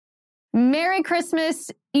Merry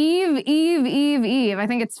Christmas Eve, Eve, Eve, Eve. I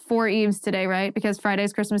think it's 4 Eves today, right? Because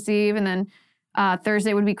Friday's Christmas Eve, and then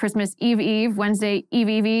Thursday would be Christmas Eve, Eve. Wednesday, Eve,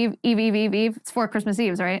 Eve, Eve, Eve, Eve, Eve, Eve. It's 4 Christmas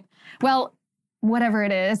Eves, right? Well, whatever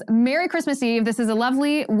it is, Merry Christmas Eve. This is a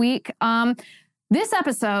lovely week. This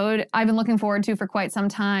episode I've been looking forward to for quite some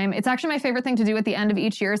time. It's actually my favorite thing to do at the end of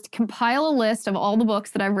each year is to compile a list of all the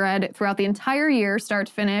books that I've read throughout the entire year, start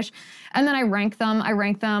to finish. And then I rank them. I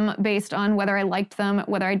rank them based on whether I liked them,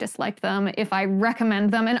 whether I disliked them, if I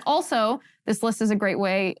recommend them. And also, this list is a great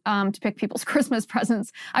way to pick people's Christmas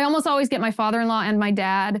presents. I almost always get my father-in-law and my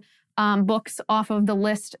dad books off of the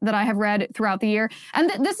list that I have read throughout the year. And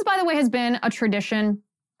this, by the way, has been a tradition,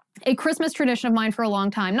 a Christmas tradition of mine for a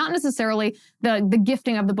long time. Not necessarily the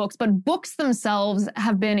gifting of the books, but books themselves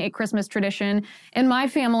have been a Christmas tradition in my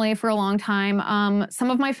family for a long time. Some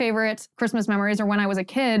of my favorite Christmas memories are when I was a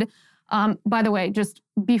kid. By the way, just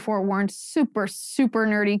be forewarned, super, super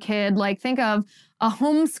nerdy kid. Like, think of a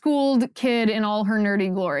homeschooled kid in all her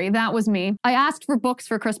nerdy glory. That was me. I asked for books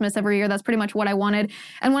for Christmas every year. That's pretty much what I wanted.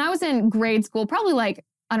 And when I was in grade school, probably like,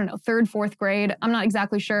 I don't know, 3rd, 4th grade. I'm not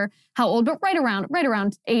exactly sure how old, but right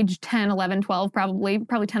around age 10, 11, 12, probably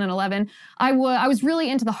 10 and 11. I was really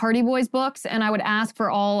into the Hardy Boys books, and I would ask for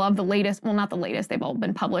all of the latest, well, not the latest, they've all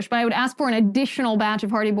been published, but I would ask for an additional batch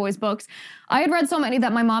of Hardy Boys books. I had read so many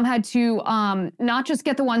that my mom had to not just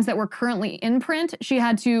get the ones that were currently in print. She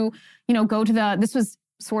had to, go to this was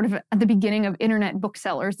sort of at the beginning of internet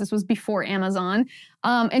booksellers. This was before Amazon.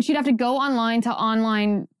 And she'd have to go online to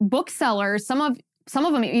online booksellers, some of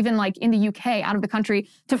them even like in the UK, out of the country,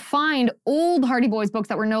 to find old Hardy Boys books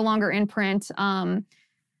that were no longer in print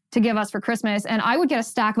to give us for Christmas. And I would get a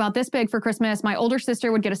stack about this big for Christmas. My older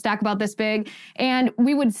sister would get a stack about this big. And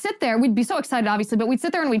we would sit there. We'd be so excited, obviously, but we'd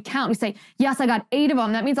sit there and we'd count. We'd say, yes, I got 8 of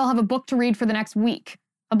them. That means I'll have a book to read for the next week.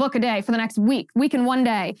 A book a day for the next week and 1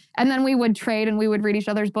 day. And then we would trade and we would read each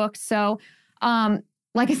other's books. So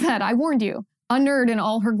like I said, I warned you. A nerd in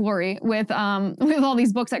all her glory with all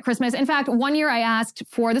these books at Christmas. In fact, one year I asked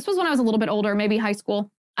for, this was when I was a little bit older, maybe high school.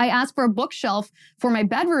 I asked for a bookshelf for my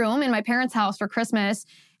bedroom in my parents' house for Christmas.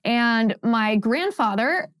 And my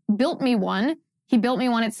grandfather built me one. He built me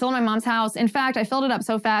one. It's still in my mom's house. In fact, I filled it up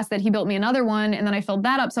so fast that he built me another one. And then I filled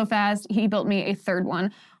that up so fast, he built me a 3rd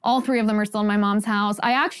one. All 3 of them are still in my mom's house.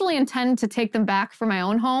 I actually intend to take them back for my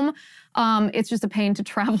own home. It's just a pain to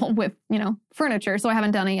travel with, furniture. So I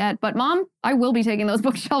haven't done it yet. But Mom, I will be taking those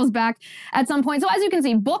bookshelves back at some point. So as you can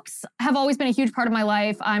see, books have always been a huge part of my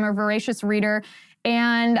life. I'm a voracious reader.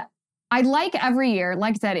 And I like every year,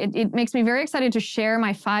 like I said, it makes me very excited to share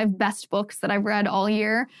my 5 best books that I've read all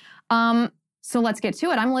year. So let's get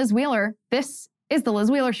to it. I'm Liz Wheeler. This is The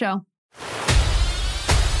Liz Wheeler Show.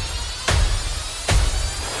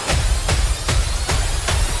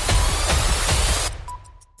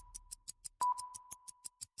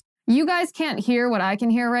 You guys can't hear what I can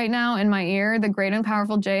hear right now in my ear. The great and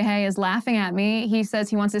powerful Jay Hay is laughing at me. He says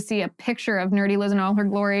he wants to see a picture of Nerdy Liz in all her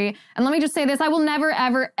glory. And let me just say this, I will never,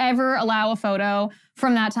 ever, ever allow a photo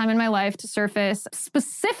from that time in my life to surface,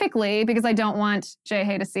 specifically because I don't want Jay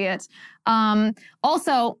Hay to see it.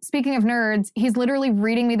 Also, speaking of nerds, he's literally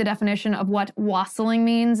reading me the definition of what wassailing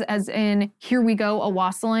means, as in, here we go, a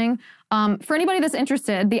wassailing. For anybody that's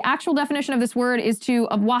interested, the actual definition of this word is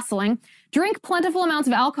of wassailing. Drink plentiful amounts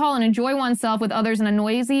of alcohol and enjoy oneself with others in a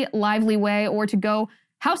noisy, lively way, or to go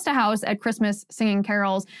house to house at Christmas singing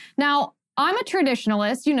carols. Now, I'm a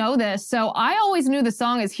traditionalist, you know this, so I always knew the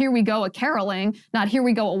song is Here We Go, a caroling, not Here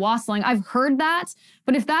We Go, a wassailing. I've heard that,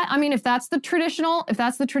 but if that's the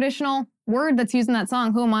traditional word that's used in that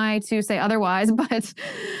song, who am I to say otherwise? But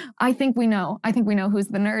I think we know who's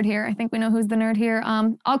the nerd here.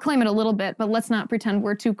 I'll claim it a little bit, but let's not pretend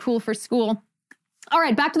we're too cool for school. All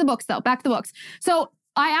right, back to the books. So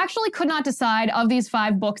I actually could not decide of these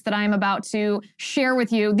 5 books that I am about to share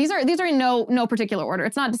with you. These are in no particular order.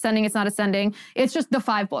 It's not descending, it's not ascending. It's just the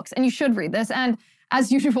 5 books, and you should read this. And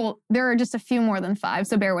as usual, there are just a few more than 5,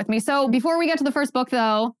 so bear with me. So before we get to the first book,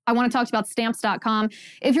 though, I want to talk to you about Stamps.com.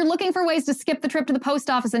 If you're looking for ways to skip the trip to the post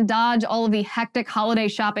office and dodge all of the hectic holiday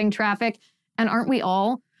shopping traffic, and aren't we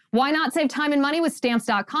all? Why not save time and money with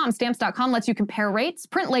Stamps.com? Stamps.com lets you compare rates,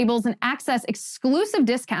 print labels, and access exclusive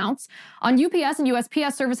discounts on UPS and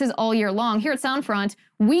USPS services all year long. Here at Soundfront,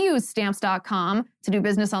 we use Stamps.com to do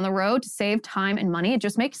business on the road to save time and money. It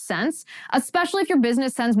just makes sense, especially if your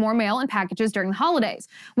business sends more mail and packages during the holidays.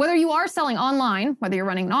 Whether you are selling online, whether you're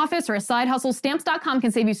running an office or a side hustle, Stamps.com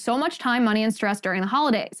can save you so much time, money, and stress during the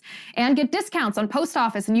holidays. And get discounts on post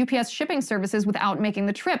office and UPS shipping services without making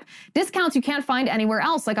the trip. Discounts you can't find anywhere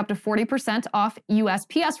else, like up to 40% off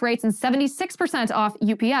USPS rates and 76% off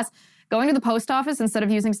UPS. going to the post office instead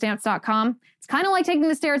of using stamps.com, it's kind of like taking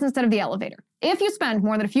the stairs instead of the elevator. If you spend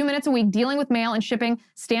more than a few minutes a week dealing with mail and shipping,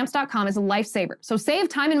 stamps.com is a lifesaver. So save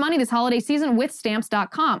time and money this holiday season with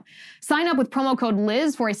stamps.com. Sign up with promo code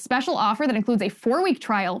Liz for a special offer that includes a 4-week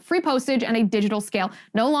trial, free postage, and a digital scale.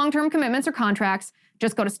 No long-term commitments or contracts.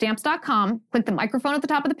 Just go to stamps.com, click the microphone at the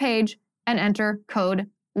top of the page, and enter code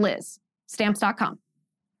Liz. Stamps.com.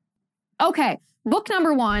 Okay, book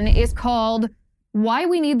number 1 is called Why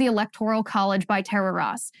We Need the Electoral College by Tara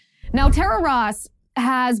Ross. Now, Tara Ross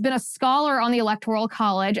has been a scholar on the Electoral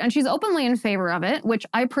College, and she's openly in favor of it, which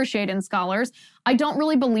I appreciate in scholars. I don't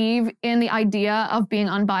really believe in the idea of being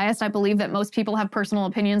unbiased. I believe that most people have personal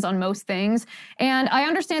opinions on most things. And I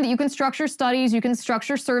understand that you can structure studies, you can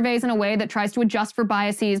structure surveys in a way that tries to adjust for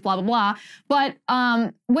biases, blah, blah, blah.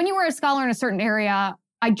 But when you are a scholar in a certain area,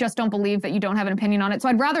 I just don't believe that you don't have an opinion on it. So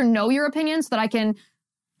I'd rather know your opinion so that I can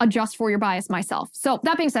adjust for your bias myself. So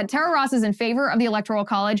that being said, Tara Ross is in favor of the Electoral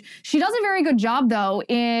College. She does a very good job, though,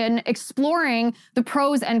 in exploring the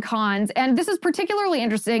pros and cons. And this is particularly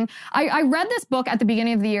interesting. I read this book at the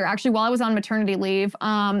beginning of the year, actually, while I was on maternity leave.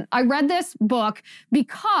 I read this book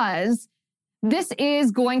because this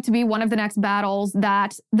is going to be one of the next battles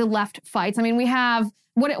that the left fights. I mean, we have,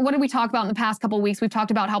 what did we talk about in the past couple of weeks? We've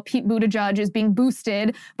talked about how Pete Buttigieg is being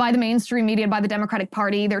boosted by the mainstream media, by the Democratic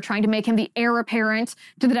Party. They're trying to make him the heir apparent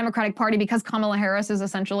to the Democratic Party because Kamala Harris is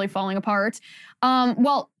essentially falling apart.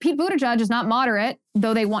 Well, Pete Buttigieg is not moderate,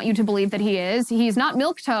 though they want you to believe that he is. He's not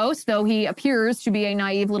milquetoast, though he appears to be a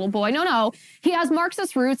naive little boy. No. He has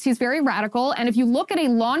Marxist roots. He's very radical. And if you look at a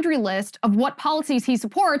laundry list of what policies he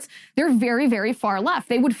supports, they're very, very far left.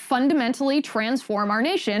 They would fundamentally transform our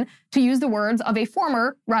nation, to use the words of a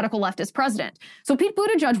former radical leftist president. So Pete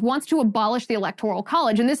Buttigieg wants to abolish the Electoral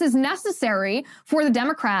College, and this is necessary for the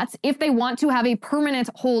Democrats if they want to have a permanent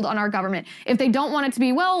hold on our government. If they don't want it to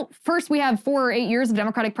be, well, first we have 4 or 8 years of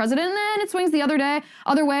Democratic president, and then it swings the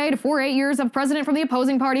other way to 4 or 8 years of president from the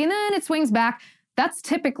opposing party, and then it swings back. That's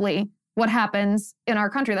typically what happens in our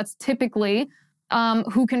country. That's typically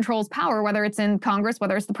who controls power, whether it's in Congress,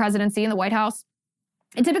 whether it's the presidency and the White House.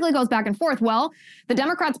 It typically goes back and forth. Well, the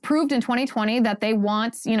Democrats proved in 2020 that they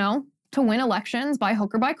want, to win elections by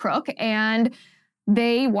hook or by crook, and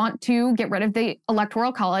they want to get rid of the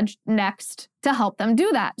Electoral College next to help them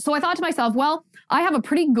do that. So I thought to myself, well, I have a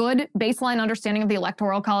pretty good baseline understanding of the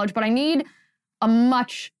Electoral College, but I need a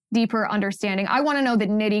much deeper understanding. I want to know the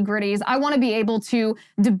nitty-gritties. I want to be able to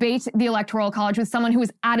debate the Electoral College with someone who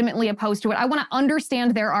is adamantly opposed to it. I want to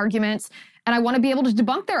understand their arguments, and I want to be able to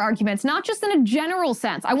debunk their arguments, not just in a general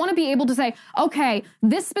sense. I want to be able to say, okay,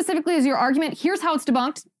 this specifically is your argument. Here's how it's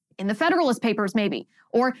debunked in the Federalist Papers, maybe.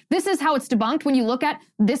 Or this is how it's debunked when you look at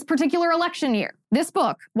this particular election year. This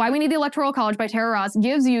book, Why We Need the Electoral College by Tara Ross,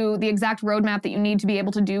 gives you the exact roadmap that you need to be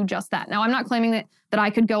able to do just that. Now, I'm not claiming that I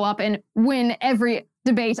could go up and win every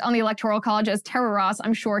debate on the Electoral College as Tara Ross,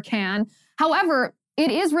 I'm sure, can. However, it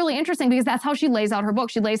is really interesting because that's how she lays out her book.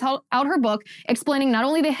 She lays out her book explaining not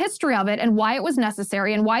only the history of it and why it was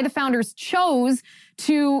necessary and why the founders chose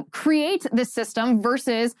to create this system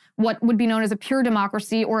versus what would be known as a pure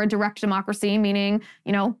democracy or a direct democracy, meaning,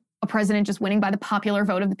 a president just winning by the popular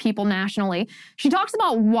vote of the people nationally. She talks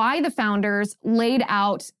about why the founders laid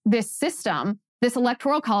out this system, this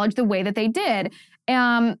Electoral College, the way that they did.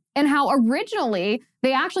 And how originally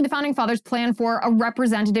the founding fathers planned for a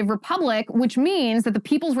representative republic, which means that the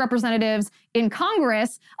people's representatives in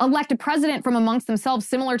Congress elect a president from amongst themselves,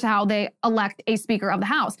 similar to how they elect a Speaker of the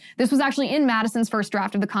House. This was actually in Madison's first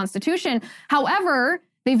draft of the Constitution. However,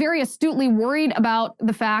 they very astutely worried about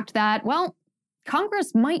the fact that, well,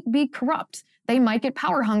 Congress might be corrupt. They might get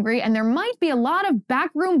power hungry, and there might be a lot of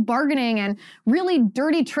backroom bargaining and really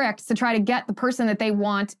dirty tricks to try to get the person that they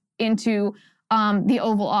want into the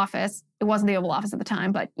Oval Office. It wasn't the Oval Office at the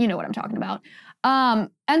time, but you know what I'm talking about.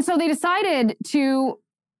 And so they decided to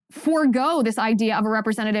forego this idea of a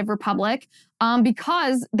representative republic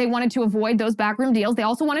because they wanted to avoid those backroom deals. They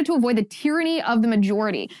also wanted to avoid the tyranny of the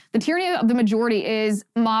majority. The tyranny of the majority is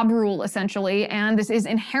mob rule, essentially, and this is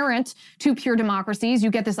inherent to pure democracies.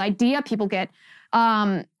 You get this idea, people get,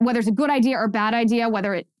 whether it's a good idea or a bad idea,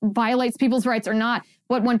 whether it violates people's rights or not,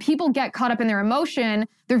 but when people get caught up in their emotion,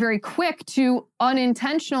 they're very quick to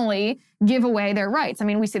unintentionally give away their rights. I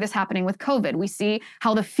mean, we see this happening with COVID. We see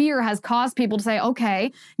how the fear has caused people to say,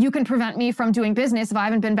 okay, you can prevent me from doing business if I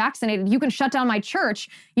haven't been vaccinated. You can shut down my church,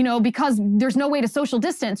 because there's no way to social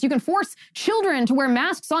distance. You can force children to wear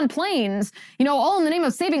masks on planes, all in the name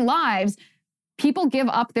of saving lives. People give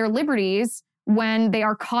up their liberties when they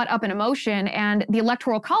are caught up in emotion, and the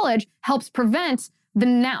Electoral College helps prevent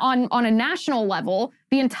on a national level,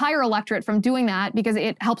 the entire electorate from doing that because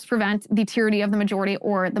it helps prevent the tyranny of the majority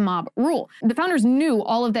or the mob rule. The founders knew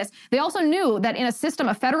all of this. They also knew that in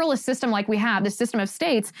a federalist system like we have, the system of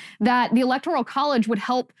states, that the Electoral College would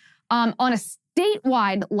help on a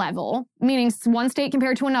statewide level, meaning one state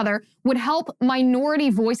compared to another, would help minority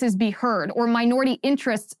voices be heard or minority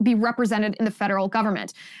interests be represented in the federal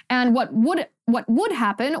government. And what would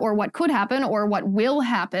happen or what could happen or what will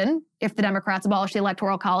happen if the Democrats abolish the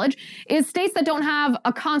Electoral College is states that don't have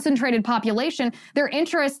a concentrated population, their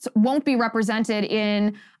interests won't be represented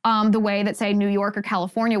in the way that, say, New York or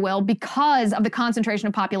California will because of the concentration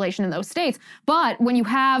of population in those states. But when you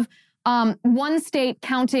have one state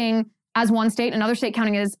counting as one state, another state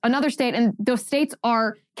counting as another state, and those states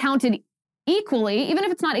are counted equally, even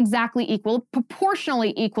if it's not exactly equal,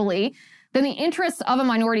 proportionally equally, then the interests of a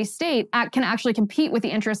minority state can actually compete with the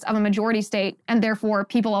interests of a majority state, and therefore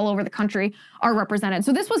people all over the country are represented.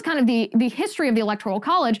 So this was kind of the history of the Electoral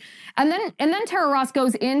College. And then Tara Ross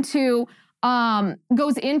goes into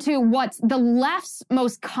what's the left's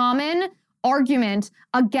most common argument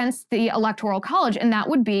against the Electoral College, and that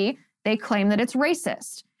would be they claim that it's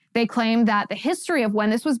racist. They claim that the history of when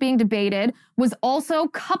this was being debated was also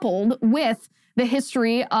coupled with the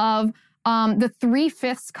history of the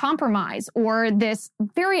 3/5 compromise, or this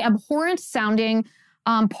very abhorrent sounding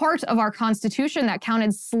part of our Constitution that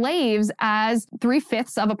counted slaves as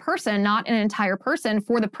 3/5 of a person, not an entire person,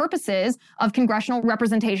 for the purposes of congressional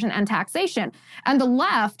representation and taxation. And the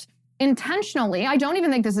left intentionally, I don't even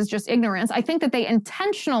think this is just ignorance, I think that they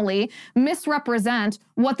intentionally misrepresent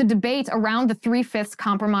what the debate around the 3/5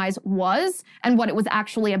 compromise was and what it was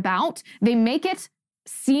actually about. They make it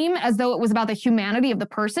seem as though it was about the humanity of the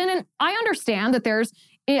person. And I understand that there's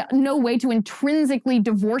no way to intrinsically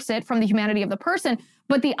divorce it from the humanity of the person.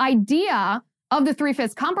 But the idea of the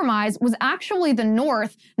 3/5 compromise was actually the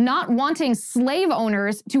North not wanting slave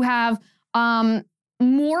owners to have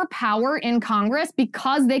more power in Congress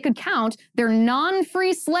because they could count their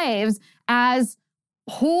non-free slaves as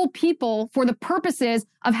whole people for the purposes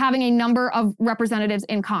of having a number of representatives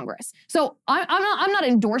in Congress. So I'm not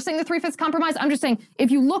endorsing the 3/5 compromise. I'm just saying, if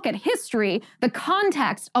you look at history, the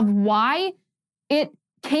context of why it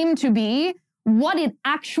came to be, what it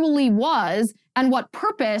actually was, and what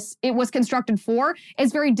purpose it was constructed for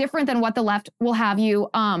is very different than what the left will have you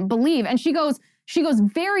believe. And she goes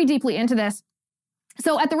very deeply into this.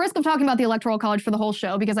 So at the risk of talking about the Electoral College for the whole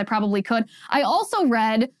show, because I probably could, I also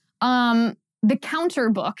read the counter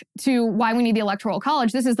book to Why We Need the Electoral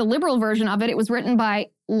College. This is the liberal version of it. It was written by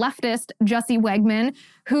leftist Jesse Wegman,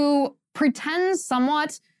 who pretends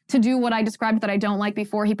somewhat to do what I described that I don't like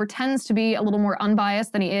before. He pretends to be a little more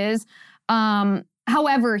unbiased than he is.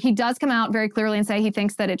 However, he does come out very clearly and say he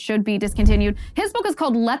thinks that it should be discontinued. His book is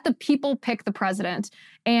called Let the People Pick the President.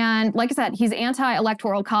 And like I said, he's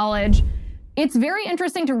anti-Electoral College. It's very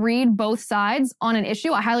interesting to read both sides on an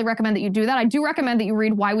issue. I highly recommend that you do that. I do recommend that you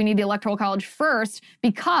read Why We Need the Electoral College first,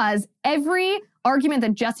 because every argument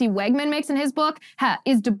that Jesse Wegman makes in his book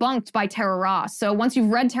is debunked by Tara Ross. So once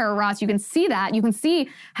you've read Tara Ross, you can see that. You can see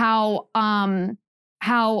how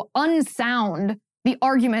unsound the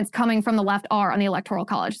arguments coming from the left are on the Electoral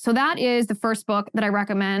College. So that is the first book that I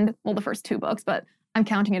recommend. Well, the first two books, but I'm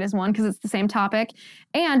counting it as one because it's the same topic.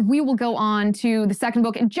 And we will go on to the second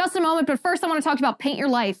book in just a moment. But first, I want to talk about Paint Your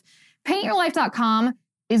Life. PaintYourLife.com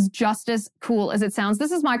is just as cool as it sounds.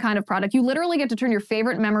 This is my kind of product. You literally get to turn your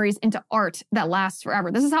favorite memories into art that lasts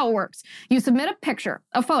forever. This is how it works. You submit a picture,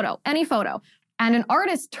 a photo, any photo, and an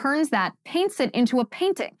artist turns that, paints it into a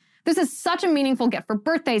painting. This is such a meaningful gift for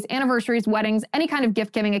birthdays, anniversaries, weddings, any kind of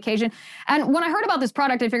gift-giving occasion. And when I heard about this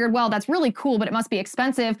product, I figured, well, that's really cool, but it must be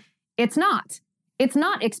expensive. It's not. It's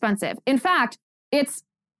not expensive. In fact, it's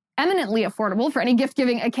eminently affordable for any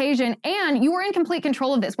gift-giving occasion, and you are in complete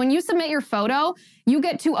control of this. When you submit your photo, you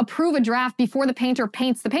get to approve a draft before the painter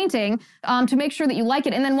paints the painting to make sure that you like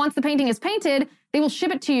it. And then once the painting is painted, they will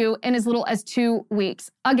ship it to you in as little as 2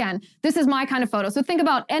 weeks. Again, this is my kind of photo. So think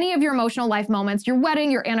about any of your emotional life moments, your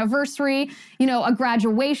wedding, your anniversary, a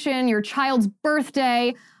graduation, your child's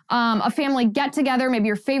birthday, a family get-together, maybe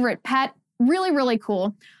your favorite pet. Really, really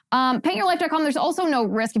cool. PaintYourLife.com, there's also no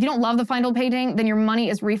risk. If you don't love the final painting, then your money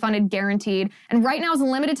is refunded, guaranteed. And right now is a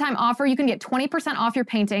limited time offer. You can get 20% off your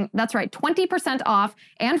painting. That's right, 20% off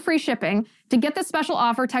and free shipping. To get this special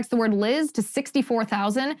offer, text the word Liz to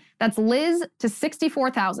 64,000. That's Liz to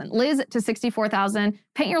 64,000. Liz to 64,000.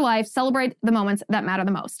 Paint Your Life. Celebrate the moments that matter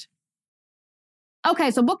the most.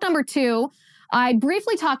 Okay, so book number 2. I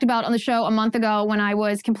briefly talked about on the show a month ago when I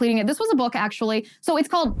was completing it. This was a book, actually. So it's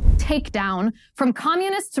called Takedown: From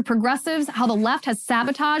Communists to Progressives, How the Left Has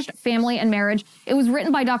Sabotaged Family and Marriage. It was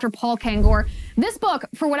written by Dr. Paul Kengor. This book,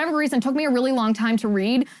 for whatever reason, took me a really long time to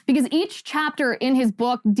read because each chapter in his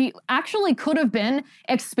book actually could have been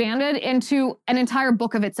expanded into an entire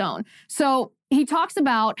book of its own. So he talks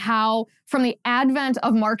about how from the advent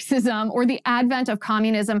of Marxism or the advent of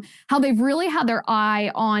communism, how they've really had their eye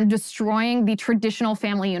on destroying the traditional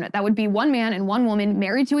family unit. That would be one man and one woman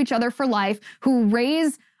married to each other for life who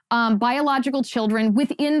raise biological children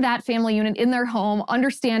within that family unit in their home,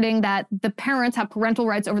 understanding that the parents have parental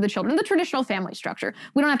rights over the children, the traditional family structure.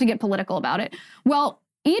 We don't have to get political about it. Well,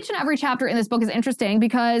 each and every chapter in this book is interesting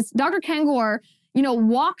because Dr. Kengor,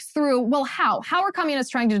 walks through, well, how are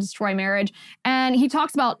communists trying to destroy marriage? And he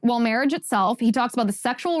talks about, well, marriage itself. He talks about the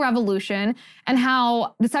sexual revolution and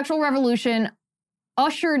how the sexual revolution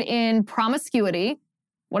ushered in promiscuity.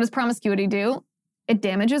 What does promiscuity do? It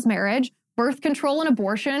damages marriage. Birth control and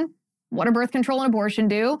abortion. What do birth control and abortion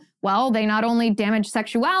do? Well, they not only damage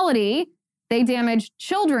sexuality, they damage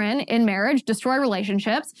children in marriage, destroy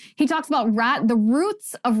relationships. He talks about the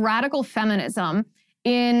roots of radical feminism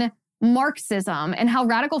in Marxism and how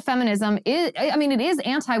radical feminism is, it is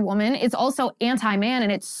anti-woman, it's also anti-man,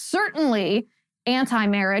 and it's certainly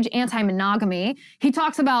anti-marriage, anti-monogamy. He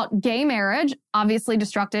talks about gay marriage, obviously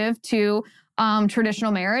destructive to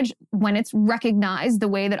traditional marriage when it's recognized the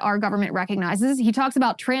way that our government recognizes. He talks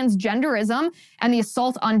about transgenderism and the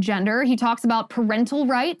assault on gender. He talks about parental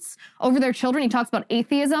rights over their children. He talks about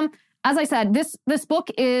atheism. As I said, this book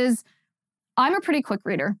is, I'm a pretty quick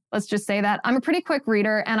reader. Let's just say that. I'm a pretty quick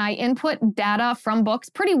reader and I input data from books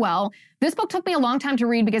pretty well. This book took me a long time to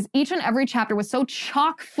read because each and every chapter was so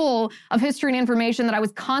chock full of history and information that I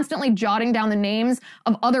was constantly jotting down the names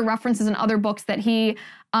of other references and other books that he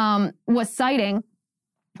was citing.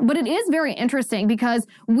 But it is very interesting because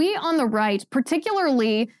we on the right,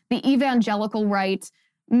 particularly the evangelical right,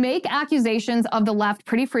 make accusations of the left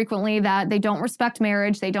pretty frequently that they don't respect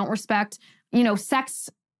marriage, they don't respect, sex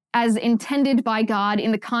as intended by God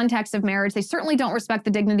in the context of marriage. They certainly don't respect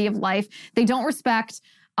the dignity of life. They don't respect,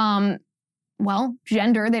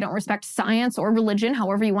 gender. They don't respect science or religion,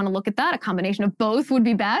 however you want to look at that. A combination of both would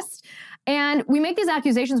be best. And we make these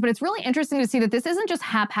accusations, but it's really interesting to see that this isn't just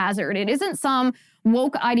haphazard. It isn't some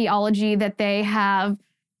woke ideology that they have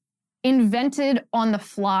invented on the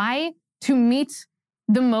fly to meet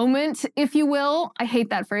the moment, if you will. I hate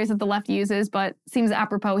that phrase that the left uses, but seems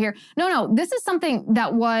apropos here. No, this is something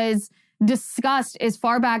that was discussed as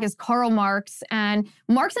far back as Karl Marx and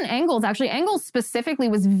Engels. Actually, Engels specifically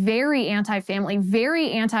was very anti-family,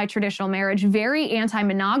 very anti-traditional marriage, very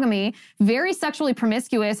anti-monogamy, very sexually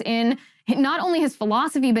promiscuous in not only his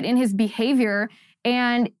philosophy, but in his behavior.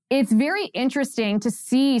 And it's very interesting to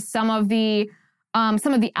see some of the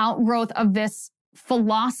outgrowth of this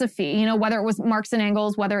philosophy, whether it was Marx and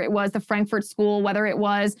Engels, whether it was the Frankfurt School, whether it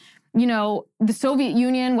was, the Soviet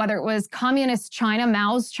Union, whether it was communist China,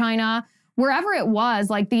 Mao's China, wherever it was,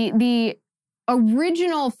 like the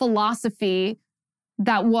original philosophy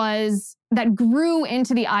that grew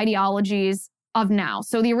into the ideologies of now.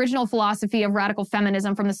 So the original philosophy of radical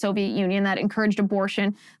feminism from the Soviet Union that encouraged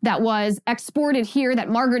abortion, that was exported here, that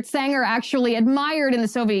Margaret Sanger actually admired in the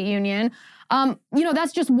Soviet Union.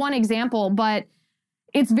 That's just one example, but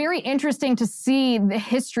it's very interesting to see the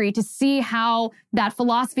history, to see how that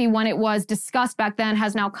philosophy, when it was discussed back then,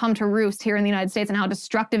 has now come to roost here in the United States and how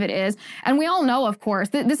destructive it is. And we all know, of course,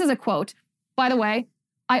 this is a quote. By the way,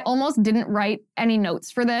 I almost didn't write any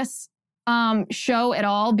notes for this show at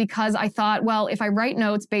all because I thought, well, if I write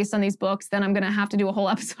notes based on these books, then I'm going to have to do a whole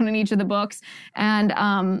episode on each of the books.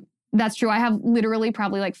 And that's true. I have literally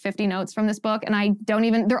probably like 50 notes from this book, and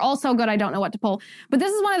they're all so good, I don't know what to pull. But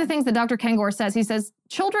this is one of the things that Dr. Kengor says. He says,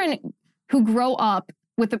 children who grow up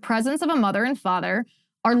with the presence of a mother and father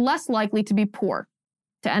are less likely to be poor,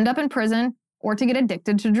 to end up in prison, or to get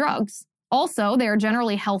addicted to drugs. Also, they are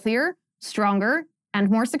generally healthier, stronger, and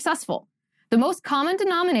more successful. The most common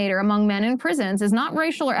denominator among men in prisons is not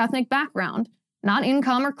racial or ethnic background, not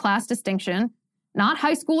income or class distinction, not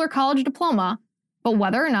high school or college diploma, but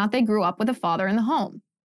whether or not they grew up with a father in the home.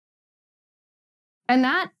 And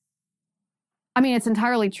that, it's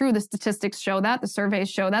entirely true. The statistics show that, the surveys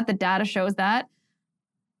show that, the data shows that.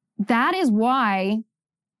 That is why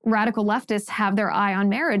radical leftists have their eye on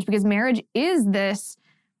marriage, because marriage is this,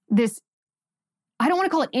 I don't want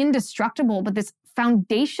to call it indestructible, but this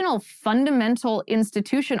foundational, fundamental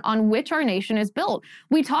institution on which our nation is built.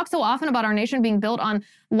 We talk so often about our nation being built on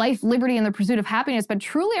life, liberty, and the pursuit of happiness, but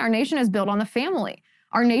truly our nation is built on the family.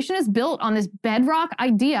 Our nation is built on this bedrock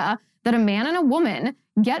idea that a man and a woman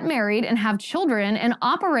get married and have children and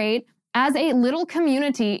operate as a little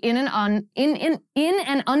community in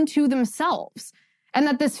and unto themselves. And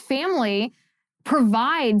that this family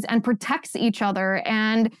provides and protects each other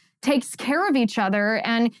and takes care of each other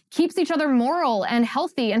and keeps each other moral and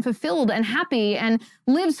healthy and fulfilled and happy and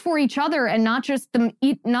lives for each other and not just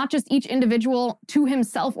each individual to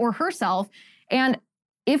himself or herself. And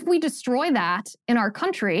if we destroy that in our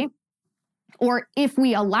country, or if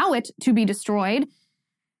we allow it to be destroyed,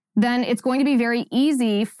 then it's going to be very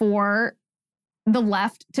easy for the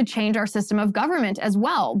left to change our system of government as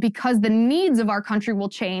well, because the needs of our country will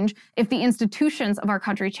change if the institutions of our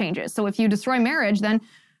country changes. So if you destroy marriage, then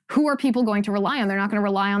who are people going to rely on? They're not going to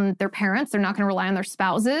rely on their parents. They're not going to rely on their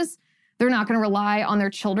spouses. They're not going to rely on their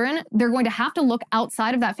children. They're going to have to look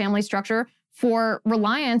outside of that family structure for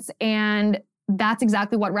reliance. And that's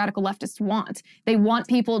exactly what radical leftists want. They want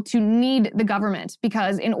people to need the government,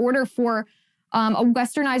 because in order for a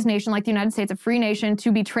westernized nation like the United States, a free nation, to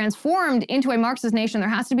be transformed into a Marxist nation, there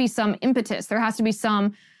has to be some impetus. There has to be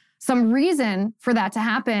some reason for that to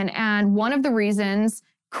happen. And one of the reasons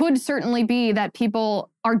could certainly be that people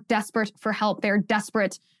are desperate for help. They're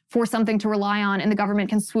desperate for something to rely on, and the government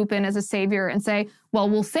can swoop in as a savior and say, well,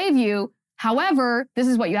 we'll save you. However, this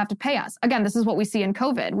is what you have to pay us. Again, this is what we see in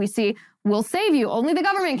COVID. We see, we'll save you. Only the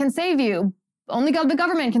government can save you. Only the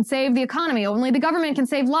government can save the economy. Only the government can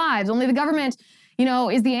save lives. Only the government,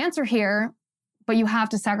 is the answer here. But you have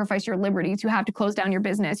to sacrifice your liberties. You have to close down your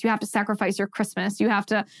business. You have to sacrifice your Christmas. You have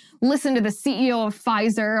to listen to the CEO of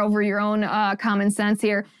Pfizer over your own common sense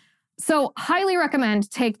here. So highly recommend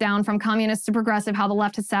Take Down: From Communist to Progressive, How the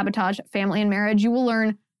Left Has Sabotaged Family and Marriage. You will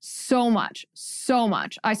learn so much, so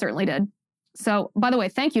much. I certainly did. So, by the way,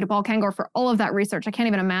 thank you to Paul Kengor for all of that research. I can't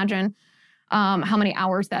even imagine how many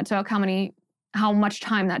hours that took, how much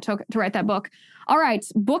time that took to write that book. All right,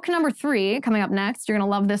 book number 3 coming up next. You're going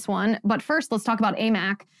to love this one. But first, let's talk about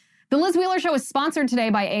AMAC. The Liz Wheeler Show is sponsored today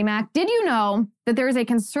by AMAC. Did you know that there is a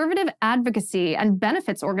conservative advocacy and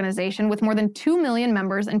benefits organization with more than 2 million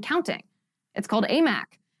members and counting? It's called AMAC,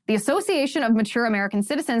 the Association of Mature American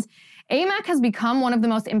Citizens. AMAC has become one of the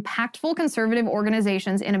most impactful conservative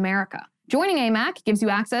organizations in America. Joining AMAC gives you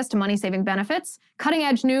access to money-saving benefits,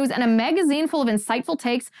 cutting-edge news, and a magazine full of insightful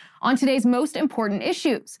takes on today's most important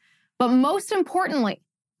issues. But most importantly,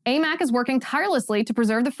 AMAC is working tirelessly to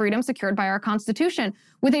preserve the freedom secured by our Constitution.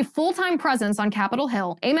 With a full-time presence on Capitol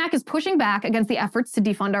Hill, AMAC is pushing back against the efforts to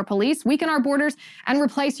defund our police, weaken our borders, and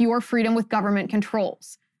replace your freedom with government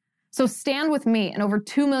controls. So stand with me and over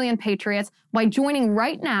 2 million patriots by joining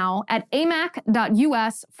right now at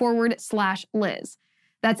amac.us/Liz.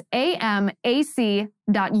 That's amac.us/Liz.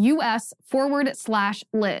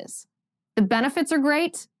 The benefits are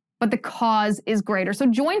great, but the cause is greater. So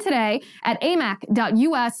join today at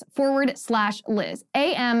amac.us/Liz.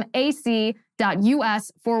 amac.us/Liz.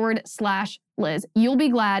 You'll be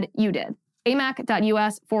glad you did.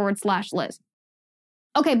 amac.us/Liz.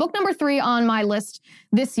 Okay, book number 3 on my list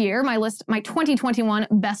this year, my 2021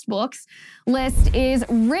 best books list, is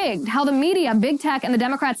Rigged: How the Media, Big Tech, and the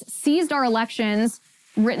Democrats Seized Our Elections,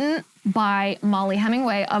 written by Mollie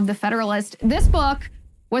Hemingway of The Federalist. This book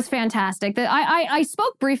was fantastic. I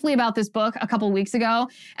spoke briefly about this book a couple weeks ago,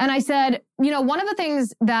 and I said, one of the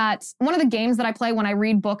games that I play when I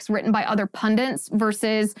read books written by other pundits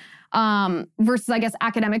versus I guess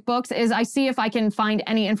academic books is I see if I can find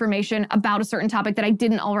any information about a certain topic that I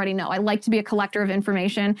didn't already know. I like to be a collector of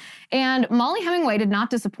information, and Mollie Hemingway did not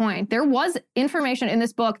disappoint. There was information in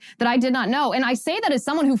this book that I did not know, and I say that as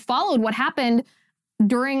someone who followed what happened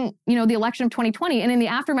during, the election of 2020 and in the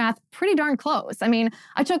aftermath pretty darn close. I mean,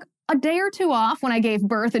 I took a day or two off when I gave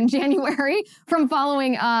birth in January from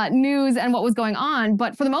following news and what was going on.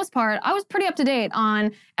 But for the most part, I was pretty up to date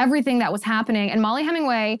on everything that was happening. And Mollie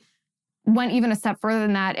Hemingway went even a step further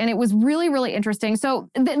than that. And it was really, really interesting. So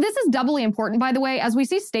this is doubly important, by the way, as we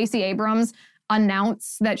see Stacey Abrams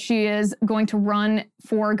announce that she is going to run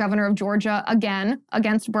for governor of Georgia again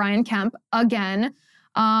against Brian Kemp again.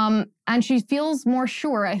 And she feels more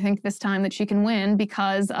sure, I think, this time that she can win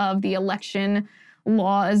because of the election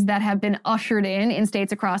laws that have been ushered in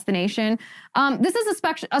states across the nation. This is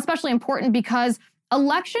especially important because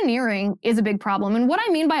electioneering is a big problem. And what I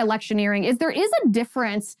mean by electioneering is there is a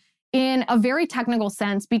difference in a very technical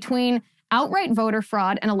sense between outright voter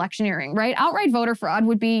fraud and electioneering, right? Outright voter fraud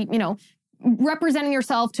would be, representing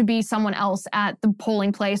yourself to be someone else at the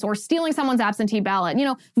polling place or stealing someone's absentee ballot,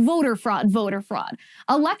 voter fraud.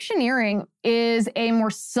 Electioneering is a more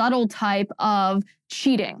subtle type of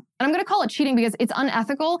cheating. And I'm going to call it cheating because it's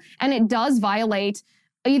unethical and it does violate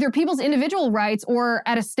either people's individual rights or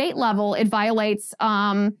at a state level, it violates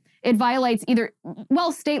it violates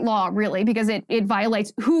state law, really, because it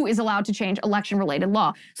violates who is allowed to change election-related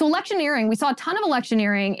law. So electioneering, we saw a ton of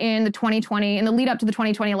electioneering in the 2020, in the lead up to the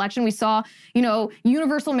 2020 election. We saw,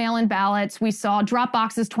 universal mail-in ballots. We saw drop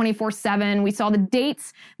boxes 24/7. We saw the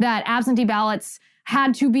dates that absentee ballots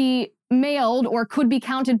had to be mailed or could be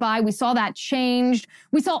counted by. We saw that changed.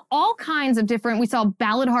 We saw all kinds of we saw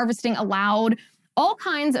ballot harvesting allowed, all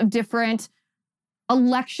kinds of different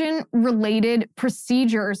election-related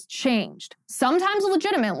procedures changed, sometimes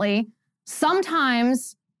legitimately,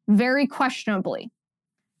 sometimes very questionably.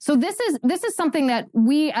 So this is something that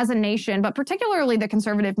we as a nation, but particularly the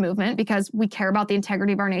conservative movement, because we care about the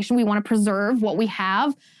integrity of our nation, we want to preserve what we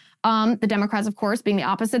have. The Democrats, of course, being the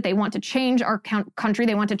opposite. They want to change our country.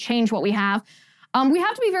 They want to change what we have. We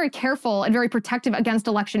have to be very careful and very protective against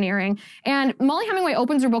electioneering. And Mollie Hemingway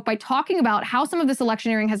opens her book by talking about how some of this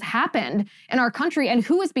electioneering has happened in our country and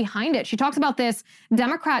who is behind it. She talks about this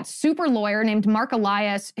Democrat super lawyer named Mark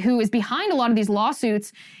Elias, who is behind a lot of these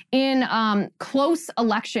lawsuits in close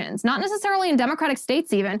elections, not necessarily in Democratic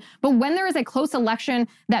states even, but when there is a close election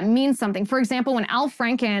that means something. For example, when Al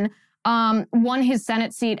Franken won his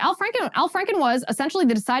Senate seat. Al Franken was essentially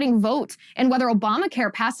the deciding vote in whether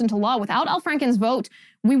Obamacare passed into law. Without Al Franken's vote,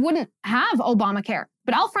 we wouldn't have Obamacare.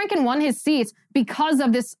 But Al Franken won his seat because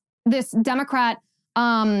of this Democrat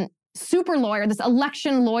super lawyer, this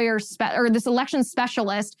election lawyer, this election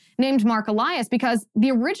specialist named Mark Elias, because the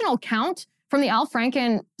original count from the Al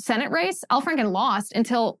Franken Senate race, Al Franken lost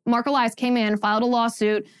until Mark Elias came in, filed a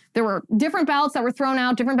lawsuit. There were different ballots that were thrown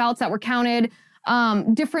out, different ballots that were counted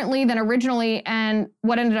differently than originally. And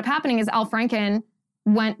what ended up happening is Al Franken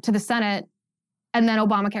went to the Senate and then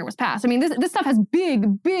Obamacare was passed. I mean, this stuff has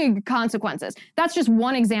big consequences. That's just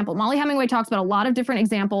one example. Mollie Hemingway talks about a lot of different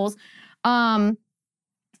examples. And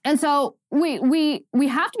so we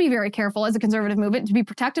have to be very careful as a conservative movement to be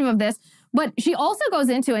protective of this. But she also goes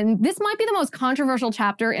into, and this might be the most controversial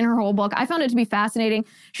chapter in her whole book. I found it to be fascinating.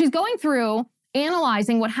 She's going through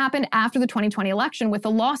analyzing what happened after the 2020 election with the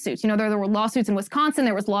lawsuits. There were lawsuits in Wisconsin,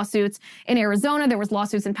 there was lawsuits in Arizona, there was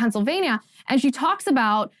lawsuits in Pennsylvania. And she talks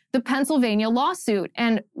about the Pennsylvania lawsuit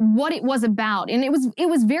and what it was about. And it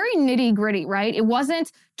was very nitty gritty, right? It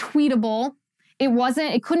wasn't tweetable.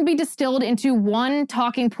 It couldn't be distilled into one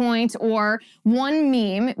talking point or one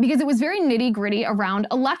meme because it was very nitty gritty around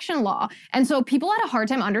election law. And so people had a hard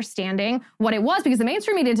time understanding what it was because the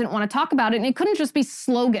mainstream media didn't want to talk about it, and it couldn't just be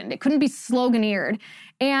sloganed. It couldn't be sloganeered.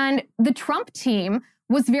 And the Trump team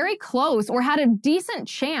was very close or had a decent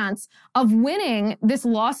chance of winning this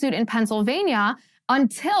lawsuit in Pennsylvania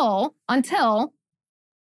until Rudy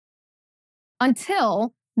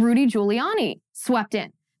Giuliani swept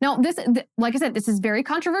in. Now, like I said, this is very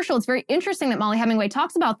controversial. It's very interesting that Mollie Hemingway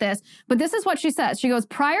talks about this, but this is what she says. She goes,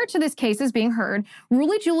 prior to this case being heard,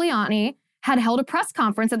 Rudy Giuliani had held a press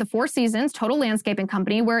conference at the Four Seasons Total Landscaping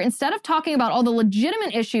Company where instead of talking about all the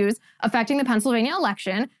legitimate issues affecting the Pennsylvania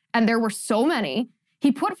election, and there were so many,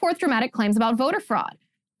 he put forth dramatic claims about voter fraud.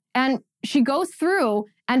 And she goes through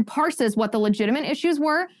and parses what the legitimate issues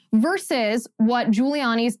were versus what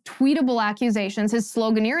Giuliani's tweetable accusations, his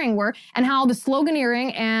sloganeering were, and how the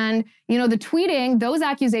sloganeering and, the tweeting, those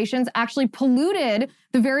accusations actually polluted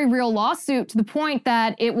the very real lawsuit to the point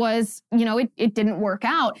that it was, it didn't work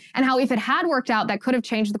out. And how if it had worked out, that could have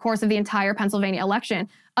changed the course of the entire Pennsylvania election.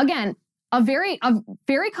 Again, a very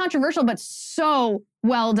controversial, but so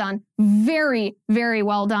well done. Very, very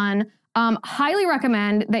well done. Highly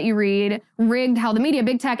recommend that you read Rigged: How the Media,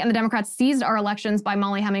 Big Tech, and the Democrats Seized Our Elections by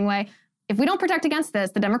Mollie Hemingway. If we don't protect against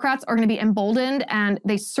this, the Democrats are going to be emboldened, and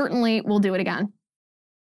they certainly will do it again.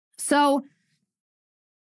 So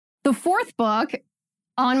the fourth book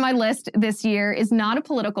on my list this year is not a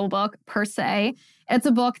political book per se. It's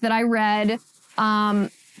a book that I read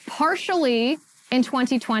partially in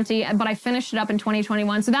 2020, but I finished it up in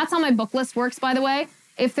 2021. So that's how my book list works, by the way.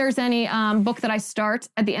 If there's any book that I start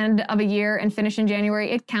at the end of a year and finish in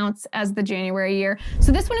January, it counts as the January year.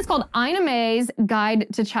 So this one is called Ina May's Guide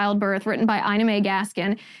to Childbirth, written by Ina May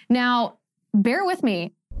Gaskin. Now, bear with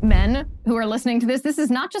me, men who are listening to this. This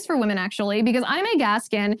is not just for women, actually, because Ina May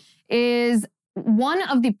Gaskin is one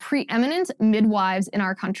of the preeminent midwives in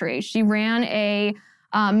our country. She ran a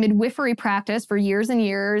midwifery practice for years and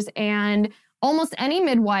years, and almost any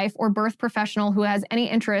midwife or birth professional who has any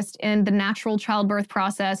interest in the natural childbirth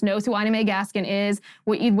process knows who Ina May Gaskin is,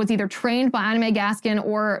 was either trained by Ina May Gaskin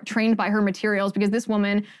or trained by her materials, because this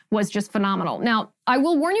woman was just phenomenal. Now, I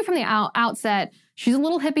will warn you from the outset, she's a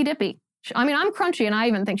little hippy-dippy. I mean, I'm crunchy and I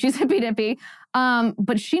even think she's hippy-dippy,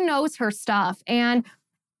 but she knows her stuff. And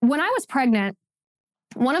when I was pregnant,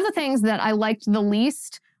 one of the things that I liked the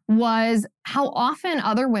least was how often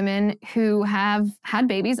other women who have had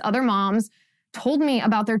babies, other moms, told me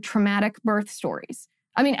about their traumatic birth stories.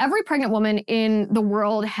 I mean, every pregnant woman in the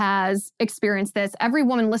world has experienced this. Every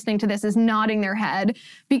woman listening to this is nodding their head,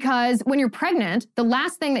 because when you're pregnant, the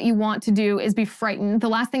last thing that you want to do is be frightened. The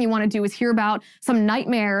last thing you want to do is hear about some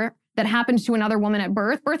nightmare that happened to another woman at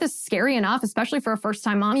birth. Birth is scary enough, especially for a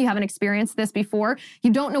first-time mom. You haven't experienced this before.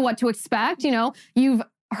 You don't know what to expect. You've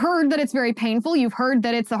heard that it's very painful. You've heard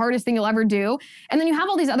that it's the hardest thing you'll ever do. And then you have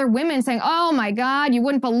all these other women saying, oh my God, you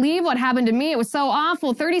wouldn't believe what happened to me. It was so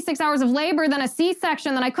awful. 36 hours of labor, then a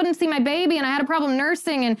C-section, then I couldn't see my baby and I had a problem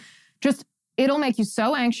nursing. And just, it'll make you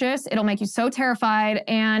so anxious. It'll make you so terrified.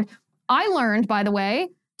 And I learned, by the way,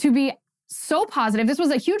 to be so positive. This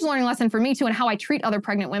was a huge learning lesson for me too, and how I treat other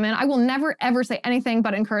pregnant women. I will never, ever say anything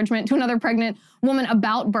but encouragement to another pregnant woman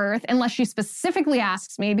about birth unless she specifically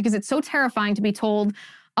asks me, because it's so terrifying to be told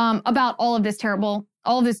about all of this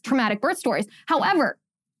traumatic birth stories. However,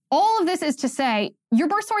 all of this is to say, your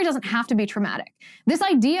birth story doesn't have to be traumatic. This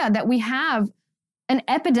idea that we have an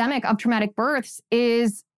epidemic of traumatic births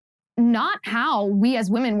is not how we as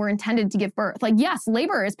women were intended to give birth. Like, yes,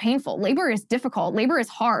 labor is painful. Labor is difficult. Labor is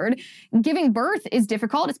hard. Giving birth is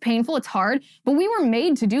difficult. It's painful. It's hard. But we were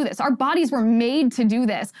made to do this. Our bodies were made to do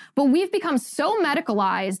this. But we've become so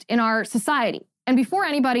medicalized in our society. And before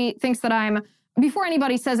anybody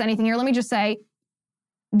says anything here, let me just say,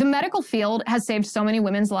 the medical field has saved so many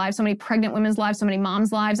women's lives, so many pregnant women's lives, so many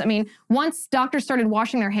moms' lives. I mean, once doctors started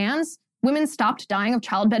washing their hands, women stopped dying of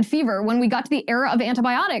childbed fever. When we got to the era of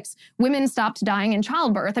antibiotics, women stopped dying in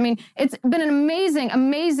childbirth. I mean, it's been an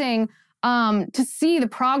amazing to see the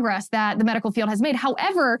progress that the medical field has made.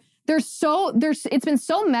 However, it's been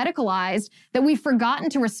so medicalized that we've forgotten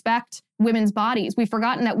to respect women's bodies. We've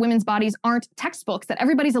forgotten that women's bodies aren't textbooks, that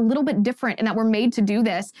everybody's a little bit different and that we're made to do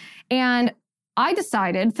this. And I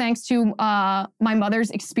decided, thanks to my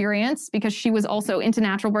mother's experience, because she was also into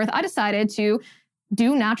natural birth, I decided to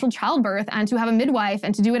do natural childbirth and to have a midwife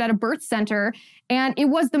and to do it at a birth center. And it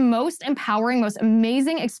was the most empowering, most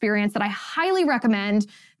amazing experience that I highly recommend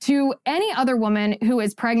to any other woman who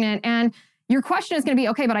is pregnant. And your question is going to be,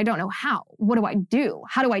 okay, but I don't know how. What do I do?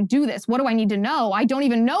 How do I do this? What do I need to know? I don't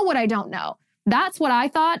even know what I don't know. That's what I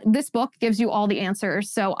thought. This book gives you all the answers.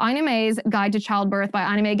 So Ina May's Guide to Childbirth by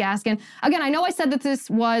Ina May Gaskin. Again, I know I said that this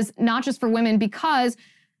was not just for women, because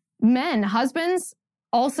men, husbands,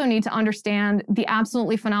 also need to understand the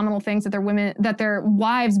absolutely phenomenal things that their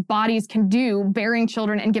wives' bodies can do bearing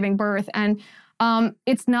children and giving birth. And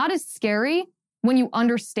it's not as scary when you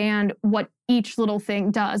understand what each little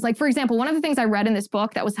thing does. Like, for example, one of the things I read in this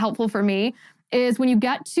book that was helpful for me is when you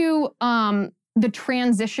get to the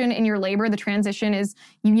transition in your labor. The transition is,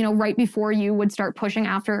 right before you would start pushing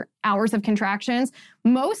after hours of contractions.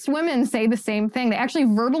 Most women say the same thing. They actually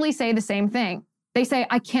verbally say the same thing. They say,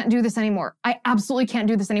 I can't do this anymore. I absolutely can't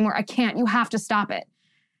do this anymore. I can't. You have to stop it.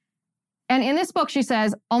 And in this book, she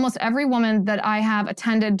says, almost every woman that I have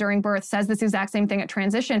attended during birth says this exact same thing at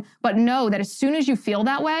transition. But know that as soon as you feel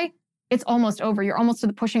that way, it's almost over. You're almost to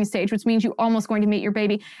the pushing stage, which means you're almost going to meet your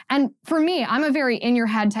baby. And for me, I'm a very in your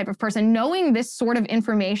head type of person. Knowing this sort of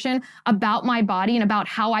information about my body and about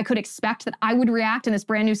how I could expect that I would react in this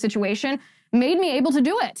brand new situation made me able to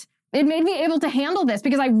do it. It made me able to handle this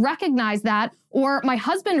because I recognized that, or my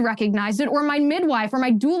husband recognized it, or my midwife or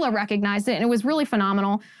my doula recognized it, and it was really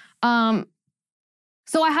phenomenal.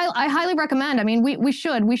 So I highly recommend. I mean, we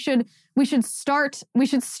should start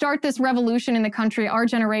this revolution in the country, our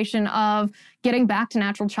generation, of getting back to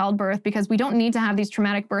natural childbirth, because we don't need to have these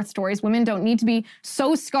traumatic birth stories. Women don't need to be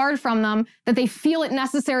so scarred from them that they feel it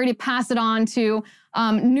necessary to pass it on to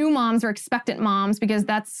new moms or expectant moms, because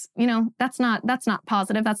that's not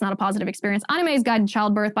positive. That's not a positive experience. Ina May's Guide to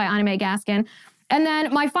Childbirth by Ina May Gaskin. And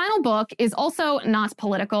then my final book is also not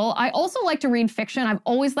political. I also like to read fiction. I've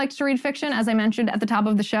always liked to read fiction, as I mentioned at the top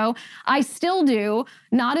of the show. I still do,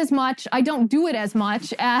 not as much. I don't do it as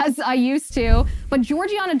much as I used to. But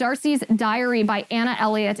Georgiana Darcy's Diary by Anna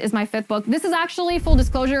Elliott is my fifth book. This is actually, full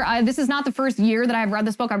disclosure, this is not the first year that I've read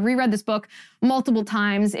this book. I've reread this book multiple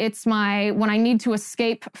times. It's my, when I need to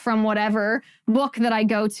escape from whatever book that I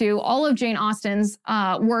go to. All of Jane Austen's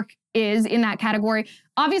work is in that category.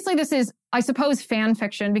 Obviously, this is, I suppose, fan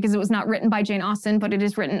fiction because it was not written by Jane Austen, but it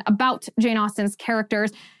is written about Jane Austen's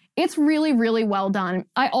characters. It's really, really well done.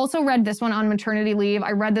 I also read this one on maternity leave.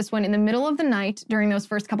 I read this one in the middle of the night during those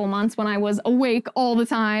first couple months when I was awake all the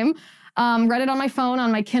time. Read it on my phone,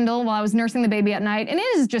 on my Kindle while I was nursing the baby at night. And it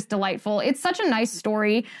is just delightful. It's such a nice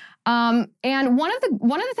story. And one of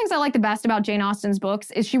the things I like the best about Jane Austen's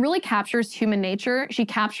books is she really captures human nature. She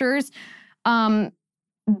captures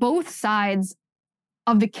both sides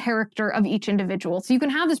of the character of each individual. So you can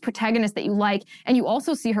have this protagonist that you like, and you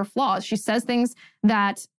also see her flaws. She says things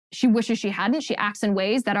that she wishes she hadn't. She acts in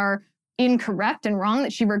ways that are incorrect and wrong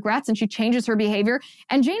that she regrets, and she changes her behavior.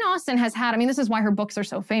 And Jane Austen has had, I mean, this is why her books are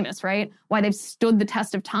so famous, right? Why they've stood the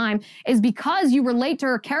test of time is because you relate to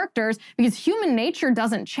her characters, because human nature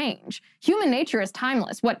doesn't change. Human nature is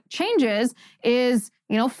timeless. What changes is,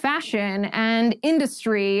 fashion and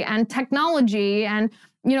industry and technology and,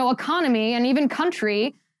 economy and even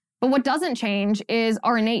country. But what doesn't change is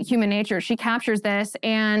our innate human nature. She captures this,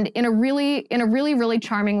 and in a really, really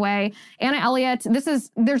charming way. Anna Elliott,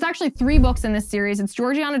 there's actually 3 books in this series. It's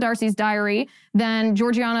Georgiana Darcy's diary. Then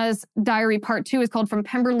Georgiana's diary part 2 is called From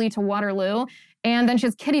Pemberley to Waterloo. And then she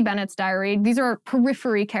has Kitty Bennet's diary. These are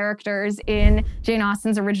periphery characters in Jane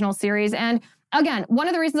Austen's original series. And again, one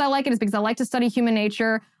of the reasons I like it is because I like to study human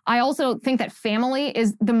nature. I also think that family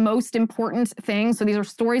is the most important thing. So these are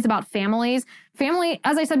stories about families. Family,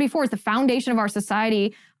 as I said before, is the foundation of our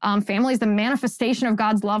society. Family is the manifestation of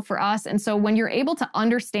God's love for us. And so when you're able to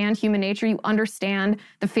understand human nature, you understand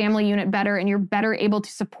the family unit better, and you're better able to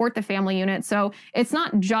support the family unit. So it's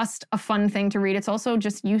not just a fun thing to read. It's also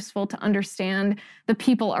just useful to understand the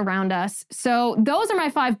people around us. So those are my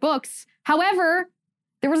 5 books. However,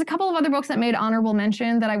 there was a couple of other books that made honorable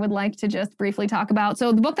mention that I would like to just briefly talk about.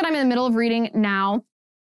 So the book that I'm in the middle of reading now,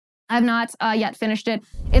 I've not yet finished it.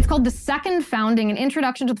 It's called The Second Founding, An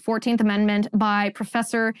Introduction to the 14th Amendment by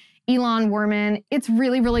Professor Elon Werman. It's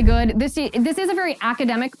really, really good. This is a very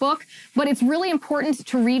academic book, but it's really important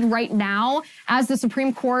to read right now as the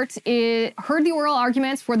Supreme Court heard the oral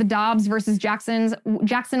arguments for the Dobbs versus Jackson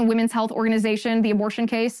Women's Health Organization, the abortion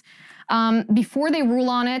case. Before they rule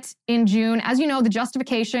on it in June, as you know, the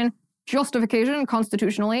justification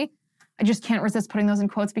constitutionally, I just can't resist putting those in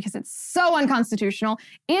quotes because it's so unconstitutional,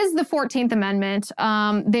 is the 14th Amendment.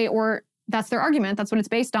 That's their argument. That's what it's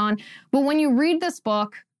based on. But when you read this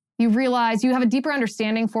book, you realize you have a deeper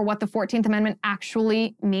understanding for what the 14th Amendment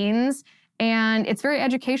actually means. And it's very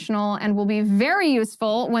educational and will be very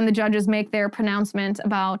useful when the judges make their pronouncement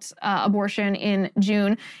about abortion in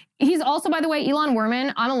June. He's also, by the way, Elon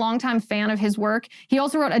Werman, I'm a longtime fan of his work. He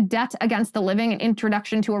also wrote A Debt Against the Living, An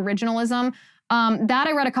Introduction to Originalism. That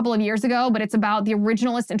I read a couple of years ago, but it's about the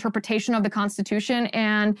originalist interpretation of the Constitution.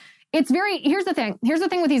 And here's the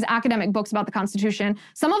thing with these academic books about the Constitution.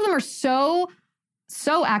 Some of them are so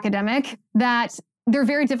academic that they're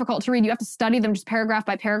very difficult to read. You have to study them just paragraph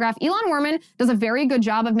by paragraph. Elon Werman does a very good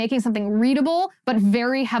job of making something readable, but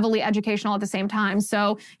very heavily educational at the same time.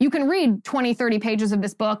 So you can read 20, 30 pages of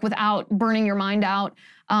this book without burning your mind out,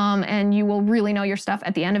 and you will really know your stuff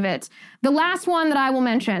at the end of it. The last one that I will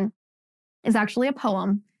mention is actually a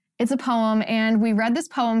poem. It's a poem, and we read this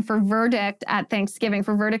poem for Verdict at Thanksgiving,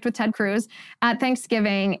 for Verdict with Ted Cruz at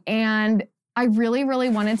Thanksgiving, and I really, really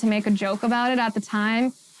wanted to make a joke about it at the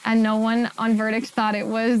time. And no one on Verdict thought it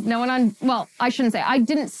was, I shouldn't say, I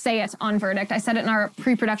didn't say it on Verdict. I said it in our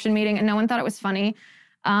pre-production meeting and no one thought it was funny.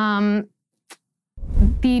 The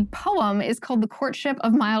poem is called The Courtship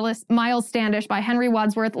of Miles Standish by Henry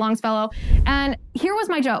Wadsworth Longfellow. And here was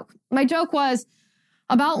my joke. My joke was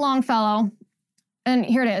about Longfellow, and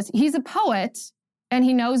here it is. He's a poet and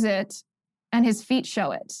he knows it and his feet show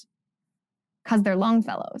it because they're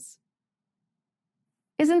Longfellows.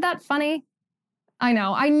 Isn't that funny? I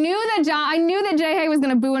know. I knew that Jay Hay was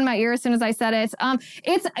going to boo in my ear as soon as I said it.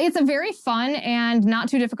 It's a very fun and not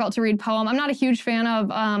too difficult to read poem. I'm not a huge fan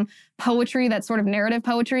of poetry, that's sort of narrative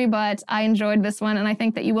poetry, but I enjoyed this one, and I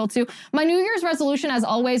think that you will too. My New Year's resolution, as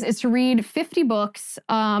always, is to read 50 books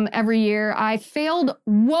every year. I failed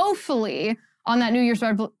woefully on that New Year's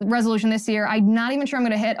resolution this year. I'm not even sure I'm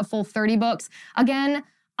going to hit a full 30 books. Again,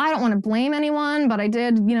 I don't want to blame anyone, but I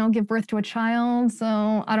did, give birth to a child,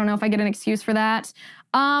 so I don't know if I get an excuse for that.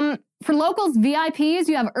 For Locals VIPs,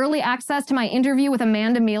 you have early access to my interview with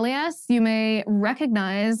Amanda Milius. You may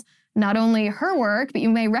recognize not only her work, but you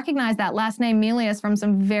may recognize that last name Milius from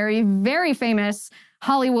some very, very famous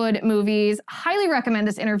Hollywood movies. Highly recommend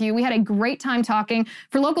this interview. We had a great time talking.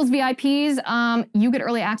 For Locals VIPs, you get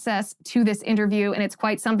early access to this interview, and it's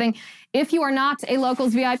quite something. If you are not a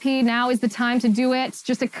Locals VIP, now is the time to do it.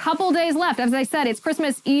 Just a couple days left. As I said, it's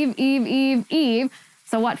Christmas Eve.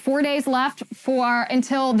 So 4 days left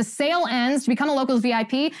until the sale ends to become a Locals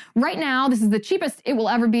VIP. Right now, this is the cheapest it will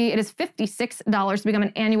ever be. It is $56 to become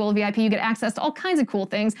an annual VIP. You get access to all kinds of cool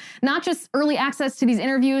things, not just early access to these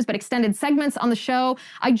interviews, but extended segments on the show.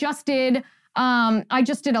 I just did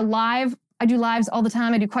a live. I do lives all the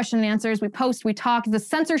time. I do question and answers. We post, we talk. It's a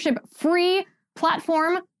censorship-free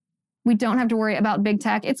platform. We don't have to worry about big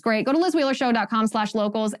tech. It's great. Go to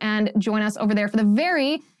LizWheelerShow.com/locals and join us over there for the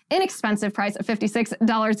very inexpensive price of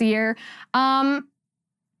 $56 a year.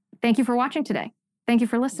 Thank you for watching today. Thank you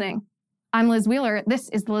for listening. I'm Liz Wheeler. This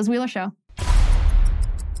is The Liz Wheeler Show.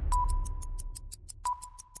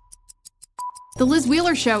 The Liz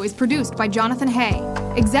Wheeler Show is produced by Jonathan Hay,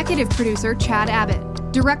 executive producer Chad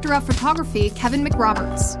Abbott, director of photography Kevin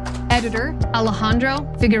McRoberts, editor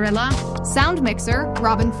Alejandro Figueroa, sound mixer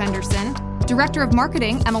Robin Fenderson, director of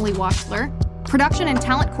marketing Emily Washler, production and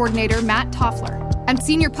talent coordinator Matt Toffler, and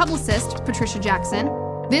senior publicist Patricia Jackson.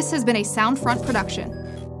 This has been a Soundfront production.